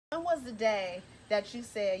was the day that you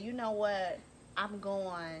said, you know what, I'm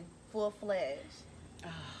going full-fledged?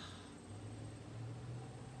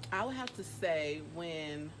 I would have to say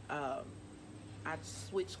when I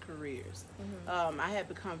switched careers. I had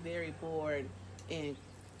become very bored in,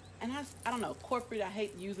 and I don't know, corporate. I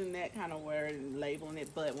hate using that kind of word and labeling it,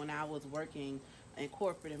 but when I was working in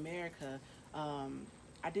corporate America,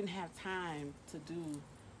 I didn't have time to do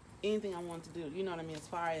anything I wanted to do. You know what I mean? As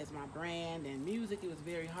far as my brand and music, it was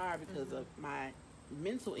very hard because of my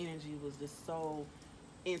mental energy was just so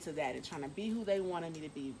into that and trying to be who they wanted me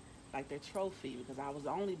to be, like their trophy, because I was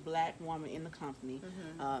the only black woman in the company.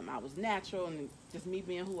 I was natural, and just me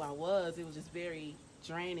being who I was, it was just very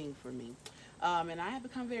draining for me. And I had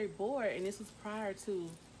become very bored, and this was prior to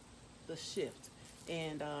the shift.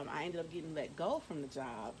 And I ended up getting let go from the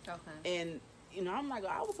job. Okay. And you know, I'm like,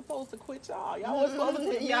 I was supposed to quit y'all. Y'all was supposed to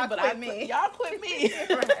quit me, Y'all but quit me. y'all quit me.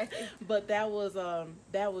 Right. But that was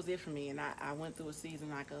it for me. And I went through a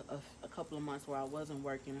season, like a couple of months where I wasn't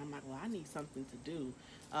working. I'm like, well, I need something to do.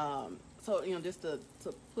 So you know, just to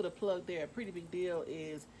put a plug there, A Pretty Big Deal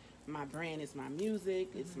is my brand. It's my music.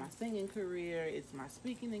 It's my singing career. It's my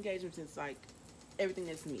speaking engagements. It's like everything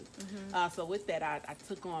that's me. So with that, I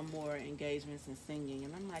took on more engagements and singing.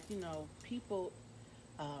 And I'm like, you know, people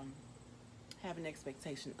have an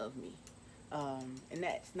expectation of me. And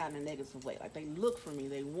that's not in a negative way. Like, they look for me,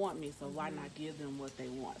 they want me, so why not give them what they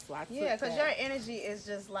want? So I took because your energy is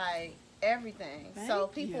just like everything. So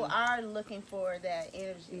people are looking for that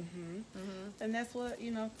energy. And that's what,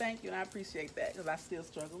 you know, thank you, and I appreciate that, because I still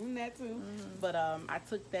struggle in that too. But I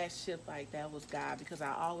took that shift like that was God, because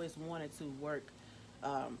I always wanted to work.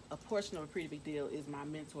 A portion of A Pretty Big Deal is my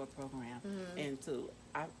mentor program, and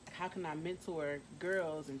how can I mentor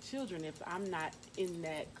girls and children if I'm not in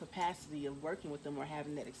that capacity of working with them or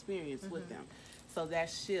having that experience with them? So that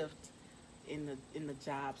shift in the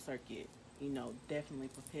job circuit, you know, definitely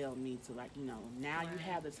propelled me to, like, you know, now you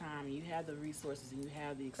have the time and you have the resources and you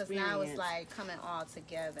have the experience. Because now it's like coming all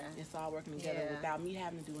together. It's all working together without me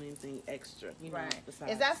having to do anything extra, you know.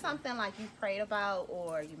 Is that something like you prayed about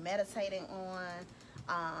or you meditating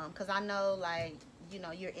on? Because I know, like, you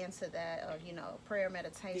know, you're into that, or, you know, prayer,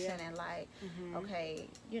 meditation, and like, okay,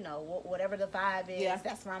 you know, whatever the vibe is,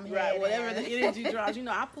 that's where I'm headed. Right, whatever the energy draws. You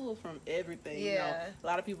know, I pull from everything. You know, a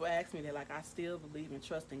lot of people ask me that, like, I still believe and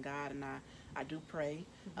trust in God, and I do pray.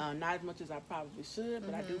 Not as much as I probably should,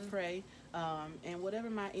 but I do pray. And whatever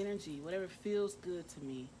my energy, whatever feels good to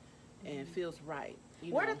me and feels right.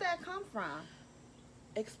 Where did that come from?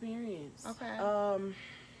 Experience. Okay.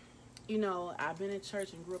 You know, I've been in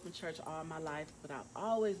church and grew up in church all my life, but I've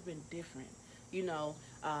always been different. You know,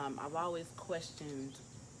 I've always questioned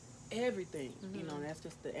everything. You know, and that's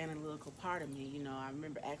just the analytical part of me. You know, I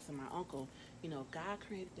remember asking my uncle, you know, God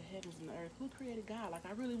created the heavens and the earth. Who created God? Like,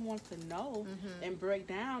 I really want to know and break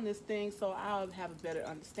down this thing so I'll have a better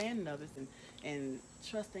understanding of it, and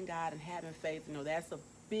trusting God and having faith. You know, that's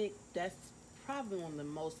probably one of the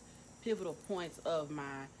most pivotal points of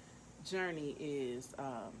my journey is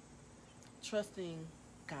trusting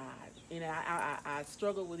God. And I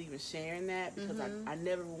struggle with even sharing that, because I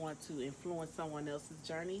never want to influence someone else's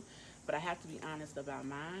journey, but I have to be honest about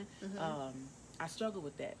mine. I struggle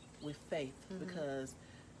with that, with faith, because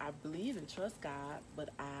I believe and trust God, but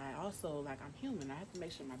I also, like, I'm human. I have to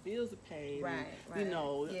make sure my bills are paid, and, you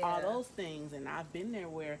know, all those things. And I've been there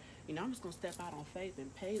where, you know, I'm just going to step out on faith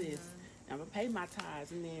and pay this. I'm going to pay my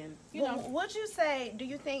tithes, and then, you know. Would you say, do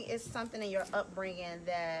you think it's something in your upbringing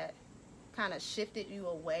that kind of shifted you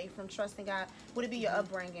away from trusting God? Would it be your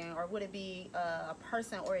upbringing, or would it be a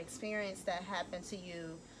person or experience that happened to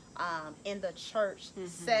you in the church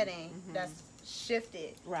setting that's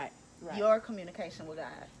shifted your communication with God?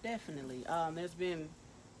 Definitely. There's been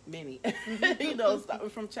many, you know, starting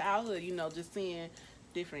from childhood, you know, just seeing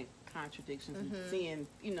different contradictions and seeing,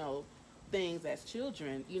 you know, things as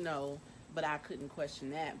children, you know, but I couldn't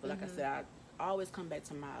question that. But like I said, I always come back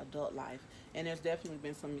to my adult life, and there's definitely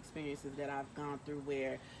been some experiences that I've gone through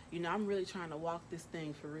where, you know, I'm really trying to walk this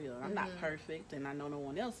thing for real. I'm not perfect, and I know no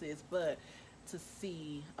one else is, but to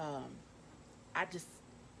see,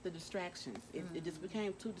 the distractions, it just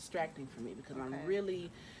became too distracting for me, because I'm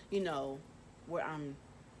really, you know, where I'm,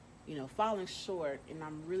 you know, falling short, and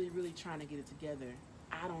I'm really, really trying to get it together.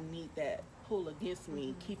 I don't need that pull against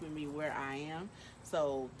me, keeping me where I am.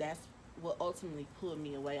 So that's what ultimately pulled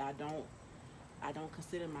me away. I don't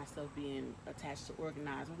consider myself being attached to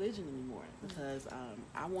organized religion anymore, because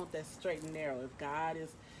I want that straight and narrow. If God is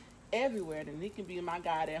everywhere, then He can be my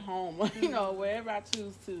God at home, you know, wherever I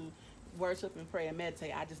choose to worship and pray and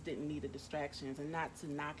meditate. I just didn't need the distractions, and not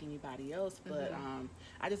to knock anybody else, but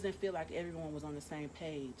I just didn't feel like everyone was on the same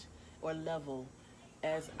page or level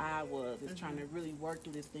as I was. It's trying to really work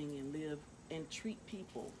through this thing and live and treat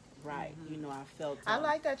people right. You know, I felt. I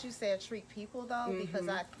like that you said treat people though, because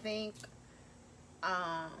I think,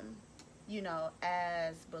 you know,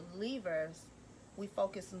 as believers, we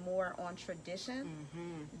focus more on tradition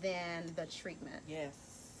than the treatment. Yes,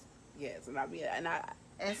 yes,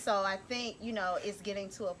 and so I think, you know, it's getting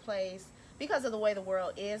to a place because of the way the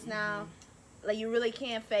world is now. Like, you really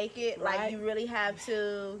can't fake it. Right. Like, you really have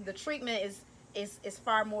to. The treatment is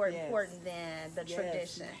far more important than the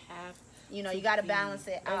tradition. You know, you got to balance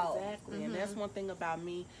it out. Exactly, and that's one thing about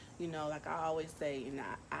me. You know, like I always say, and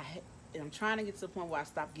I'm trying to get to the point where I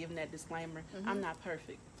stop giving that disclaimer. I'm not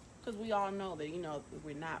perfect, because we all know that, you know,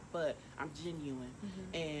 we're not, but I'm genuine.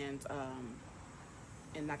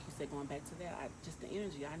 And like you said, going back to that, just the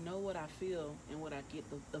energy. I know what I feel and what I get,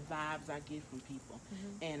 the vibes I get from people.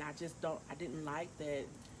 And I didn't like that,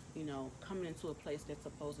 you know, coming into a place that's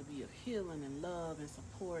supposed to be of healing and love and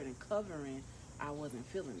support and covering. I wasn't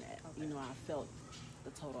feeling that. You know, I felt the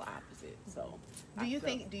total opposite. So do you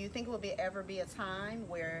think it would ever be a time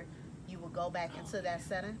where you will go back into that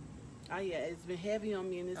setting? Oh yeah, it's been heavy on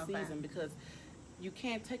me in this season, because you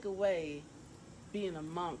can't take away being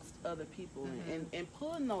amongst other people and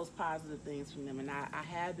pulling those positive things from them. And I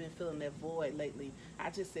have been feeling that void lately. I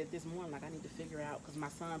just said this morning, like, I need to figure out, because my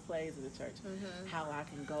son plays in the church, how I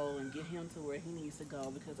can go and get him to where he needs to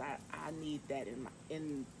go, because I need that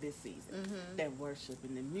in this season, that worship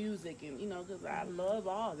and the music, and, you know, because I love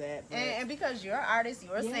all that. And because you're an artist,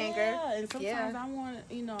 you're a singer. Yeah, and sometimes I want,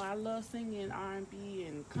 you know, I love singing R&B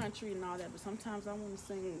and country and all that, but sometimes I want to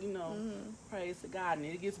sing, you know, praise to God, and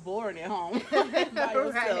it gets boring at home. By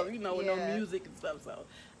yourself, you know, with no music and stuff. So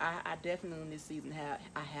I definitely in this season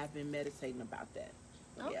I have been meditating about that.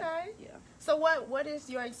 Okay. Yeah. So what is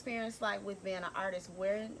your experience like with being an artist?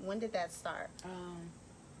 When did that start?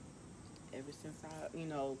 Ever since you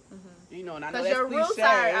know, and I know because that's your roots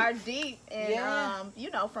cliche. are deep, and you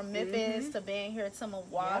know, from Memphis to being here to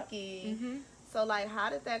Milwaukee. So, like, how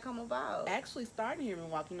did that come about? Actually, starting here in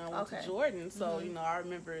Milwaukee, you know, I went to Jordan, so you know, I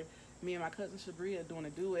remember me and my cousin Shabria doing a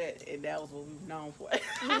duet, and that was what we were known for.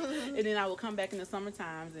 And then I would come back in the summer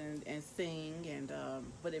times and sing, and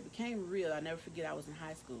but it became real. I never forget, I was in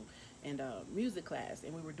high school and music class,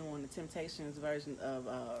 and we were doing the Temptations version of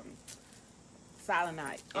Silent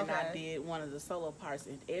Night, and I did one of the solo parts,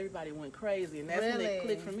 and everybody went crazy, and that's when it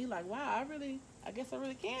clicked for me, like, wow, I guess I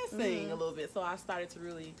really can sing a little bit. So I started to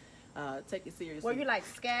really take it seriously. Were you like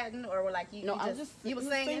scatting, or were like you were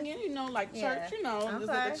singing? You know, like church, you know, just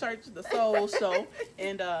like the church, the soul show.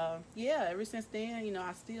 And yeah, ever since then, you know,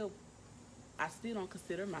 I still don't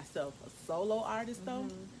consider myself a solo artist though.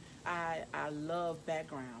 I love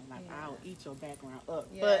background. Like, I'll eat your background up.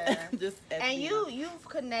 But just you've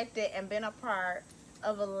connected and been a part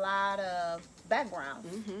of a lot of backgrounds.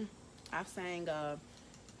 I've sang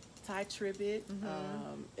Ty Tribbett,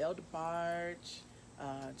 Elder Barge,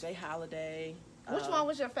 Jay Holiday. Which one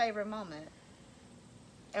was your favorite moment?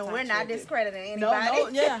 And Ty we're not Tribbett. discrediting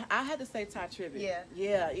anybody. No, I had to say Ty Tribbett.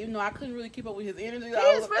 Yeah. Even though I couldn't really keep up with his energy. He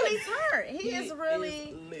is really turned. He is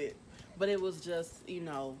really lit. But it was just, you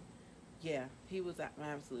know, he was my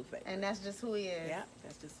absolute favorite. And that's just who he is. Yeah,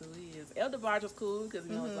 that's just who he is. Elder Barge was cool because,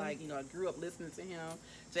 you know, it's like, you know, I grew up listening to him.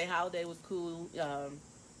 Jay Holiday was cool.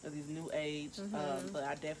 He's new age, but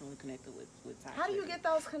I definitely connected with Ty. How do you get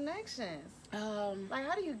those connections? Like,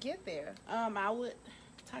 how do you get there? I would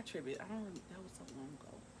Ty Tribbett. That was so long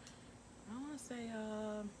ago. I want to say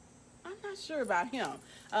I'm not sure about him.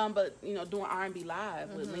 But you know, doing R&B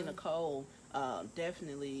live with Lena Cole,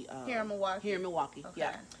 definitely Here in Milwaukee. Okay.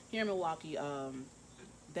 Yeah, here in Milwaukee.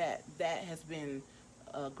 That has been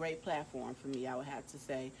a great platform for me, I would have to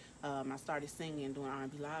say. I started singing, doing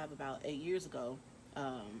R&B live about 8 years ago.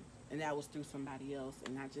 And that was through somebody else,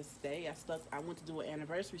 and I just stayed. I went to do an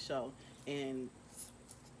anniversary show and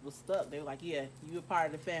was stuck. They were like, yeah, you're a part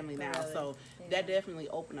of the family now. Really? So that definitely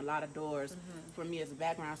opened a lot of doors for me as a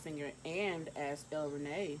background singer and as Elle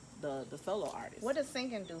Renee, the solo artist. What does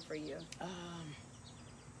singing do for you?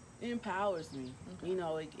 It empowers me. You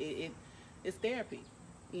know, it's therapy,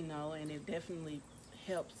 you know, and it definitely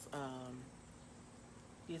helps,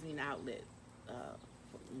 gives me an outlet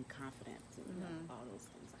and confidence and you know, all those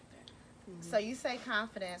things like that. So you say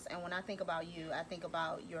confidence, and when I think about you, I think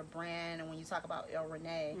about your brand, and when you talk about Elle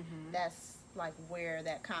Renee, that's like where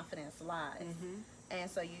that confidence lies. And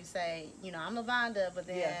so you say, you know, I'm Lavonda, but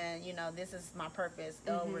then, you know, this is my purpose,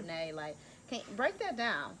 Elle Renee. Like, can you break that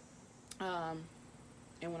down?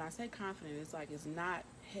 And when I say confident, it's like, it's not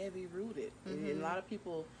heavy rooted. And a lot of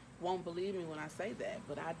people won't believe me when I say that,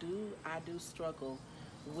 but I do struggle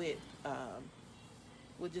with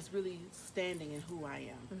just really standing in who I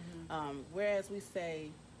am. Whereas we say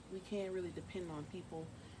we can't really depend on people,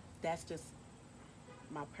 that's just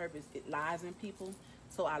my purpose. It lies in people.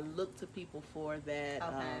 So I look to people for that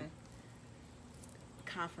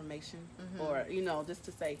confirmation, or just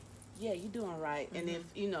to say, yeah, you're doing right. And if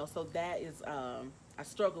so that is I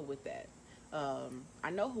struggle with that. I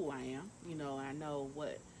know who I am. I know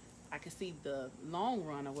what I can see the long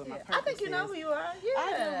run of what my purpose is. I think you know who you are. Yeah,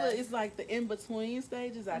 I do, but it's like the in between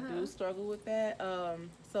stages. I do struggle with that.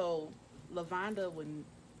 So Lavonda wouldn't.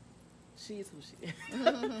 She's who she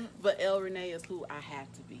is, but Elle Renee is who I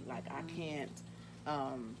have to be. Like I can't.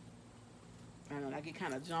 I don't know. I get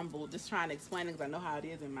kind of jumbled just trying to explain it because I know how it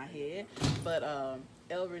is in my head. But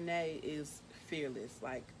Elle Renee is fearless.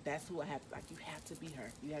 Like that's who I have. Like you have to be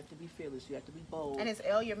her. You have to be fearless. You have to be bold. And is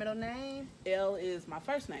Elle your middle name? Elle is my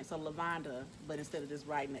first name, so Lavonda. But instead of just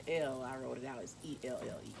writing the L, I wrote it out as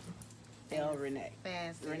ELLE. Elle Renee.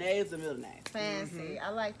 Fancy. Renee is the middle name. Fancy. I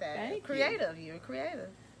like that. Thank creative. You're creative.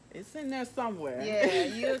 It's in there somewhere. Yeah,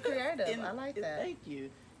 you're creative. I like that. Thank you.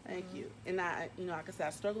 Thank you. And I, like I said, I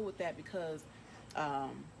struggle with that because,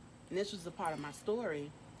 and this was a part of my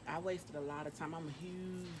story, I wasted a lot of time. I'm a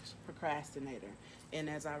huge procrastinator. And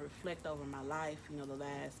as I reflect over my life, the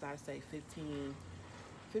last, I'd say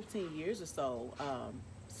 15 years or so,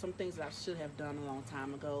 some things that I should have done a long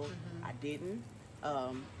time ago, I didn't.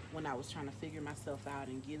 When I was trying to figure myself out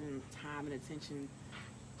and giving time and attention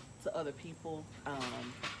to other people.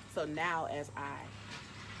 So now as I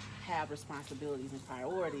have responsibilities and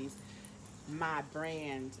priorities, my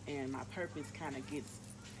brand and my purpose kind of gets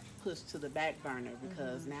pushed to the back burner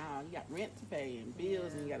because now you got rent to pay and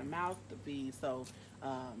bills and you got a mouth to feed. So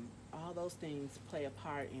all those things play a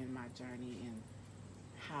part in my journey and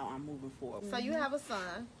how I'm moving forward. So you have a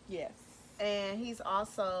son. Yes. And he's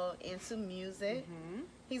also into music.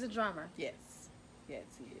 He's a drummer. Yes. Yes,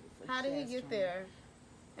 he is. How did he get there?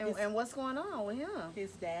 And what's going on with him?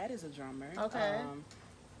 His dad is a drummer. Okay.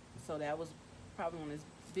 So that was probably one of his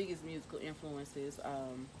biggest musical influences.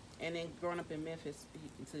 And then growing up in Memphis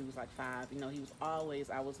until he was like 5, he was always,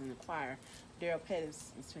 I was in the choir. Daryl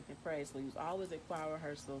Pettis in Strength and Praise, so he was always at choir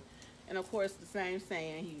rehearsal. And of course, the same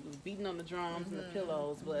saying, he was beating on the drums and the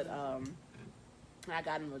pillows, but I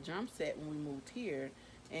got him a drum set when we moved here,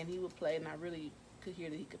 and he would play, and I really could hear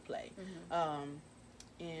that he could play.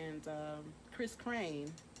 Chris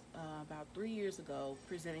Crane, about 3 years ago,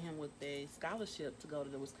 presented him with a scholarship to go to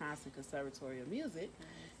the Wisconsin Conservatory of Music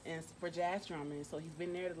and for jazz drumming. So he's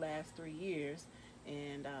been there the last 3 years,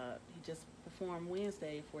 and he just performed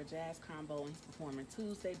Wednesday for a jazz combo, and he's performing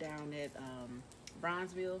Tuesday down at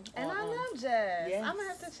Bronzeville. And I love jazz. Yes. I'm going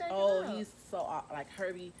to have to check it out. Oh, he's so, like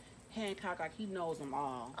Herbie Hancock, like he knows them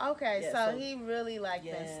all. Okay, so he really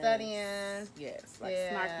been studying. Yes, like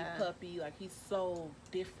Snarky Puppy, like he's so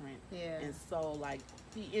different. Yeah. And so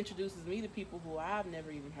he introduces me to people who I've never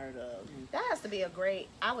even heard of. And that has to be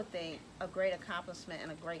I would think, a great accomplishment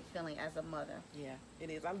and a great feeling as a mother. Yeah, it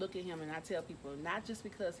is. I look at him and I tell people, not just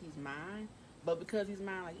because he's mine, but because he's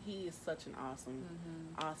mine, like he is such an awesome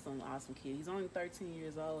kid. He's only 13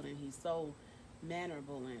 years old and he's so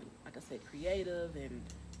mannerable and, like I said, creative and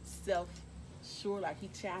self-sure. Like he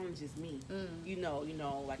challenges me.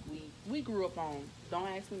 Like we grew up on don't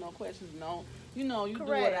ask me no questions, no, you do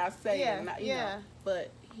what I say. And not,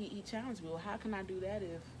 but he challenged me. Well, how can I do that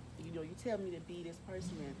if you tell me to be this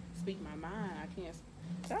person and speak my mind? I can't.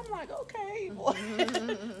 So I'm like, okay.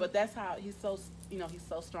 But that's how he's so he's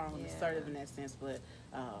so strong and assertive in that sense. But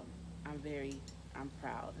I'm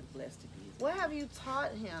proud and blessed to be his What have you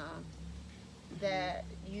taught him that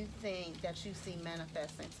you think that you see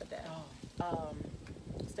manifesting today?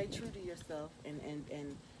 Stay true to yourself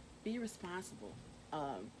and be responsible.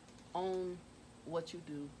 Own what you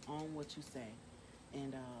do, own what you say,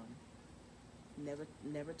 and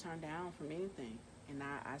never turn down from anything. And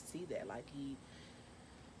I see that. Like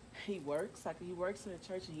he works in a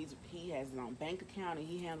church, and he has his own bank account and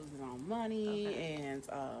he handles his own money. And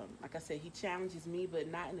like I said, he challenges me, but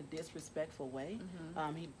not in a disrespectful way.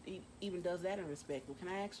 He even does that in respect. Well, can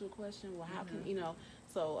I ask you a question? Well, how can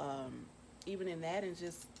so even in that, and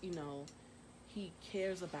just he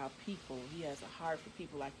cares about people. He has a heart for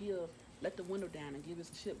people. Like he'll let the window down and give his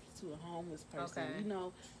chips to a homeless person.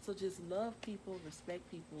 So just love people, respect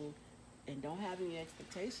people, and don't have any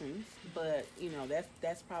expectations. But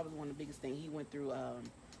that's probably one of the biggest things. He went through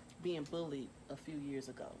being bullied a few years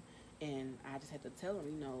ago, and I just had to tell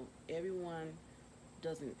him, everyone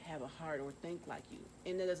doesn't have a heart or think like you.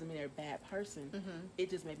 And that doesn't mean they're a bad person. It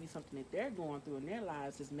just may be something that they're going through in their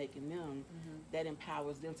lives that's making them, that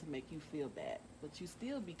empowers them to make you feel bad. But you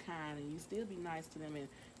still be kind and you still be nice to them. And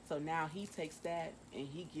so now he takes that and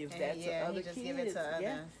he gives that to other kids. Give it to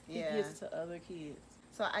others. He gives it to other kids.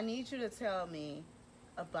 So I need you to tell me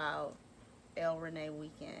about Elle Renee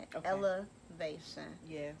Weekend. Okay. Elevation.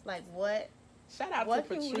 Yeah. Like what? Shout out to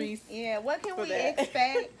Patrice. What can we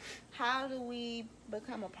expect? How do we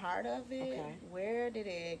become a part of it? Okay. Where did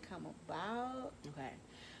it come about?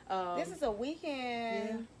 Okay. This is a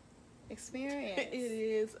weekend experience. It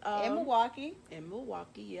is. In Milwaukee. In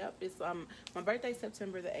Milwaukee, yep. It's my birthday's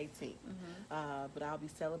September the 18th. But I'll be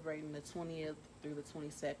celebrating the 20th through the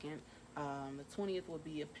 22nd. The 20th will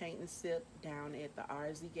be a paint and sip down at the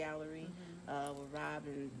RZ Gallery with Rob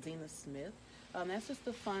and Zena Smith. That's just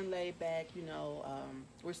a fun, laid back, you know,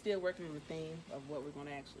 we're still working on the theme of what we're going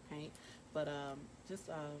to actually paint, but just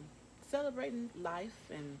celebrating life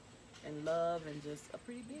and love and just a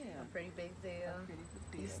pretty big deal. A pretty big deal. A pretty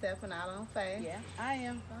big deal. You stepping out on faith. Yeah, I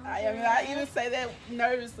am. Oh, I even say that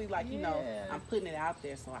nervously, like, you know, I'm putting it out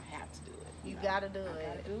there, so I have to do it. You gotta do I it.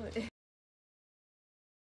 gotta do it.